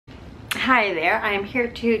Hi there, I am here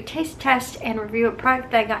to taste test and review a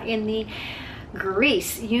product that I got in the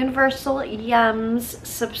Greece Universal Yums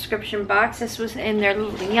subscription box. This was in their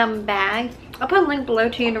little yum bag. I'll put a link below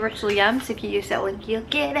to Universal Yums. If you use that link, you'll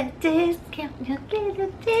get a discount.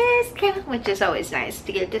 Which is always nice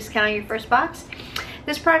to get a discount on your first box.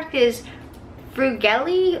 This product is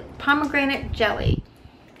Frugeli Pomegranate Jelly.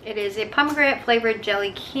 It is a pomegranate flavored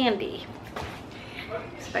jelly candy.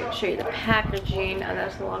 If I can show you the packaging of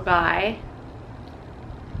this little guy.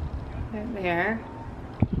 Right there.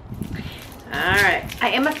 Alright.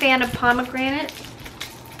 I am a fan of pomegranate.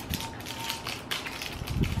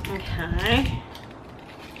 Okay.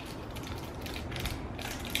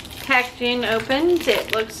 Packaging opens.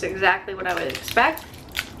 It looks exactly what I would expect.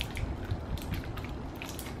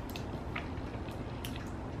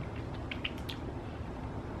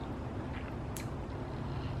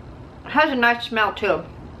 It has a nice smell too.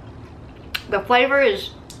 The flavor is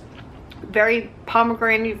very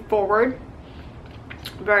pomegranate forward.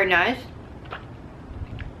 Very nice.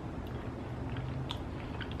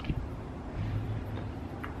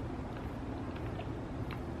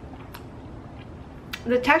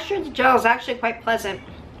 The texture of the gel is actually quite pleasant.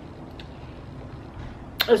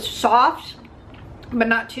 It's soft, but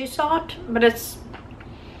not too soft. But it's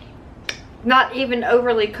not even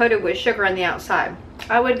overly coated with sugar on the outside.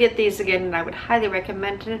 I would get these again, and I would highly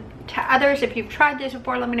recommend it to others. If you've tried this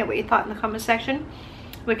before, let me know what you thought in the comment section.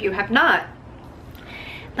 If you have not,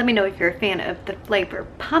 let me know if you're a fan of the flavor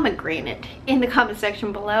pomegranate in the comment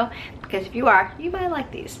section below, because if you are, you might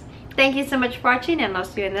like these. Thank you so much for watching, and I'll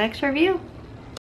see you in the next review.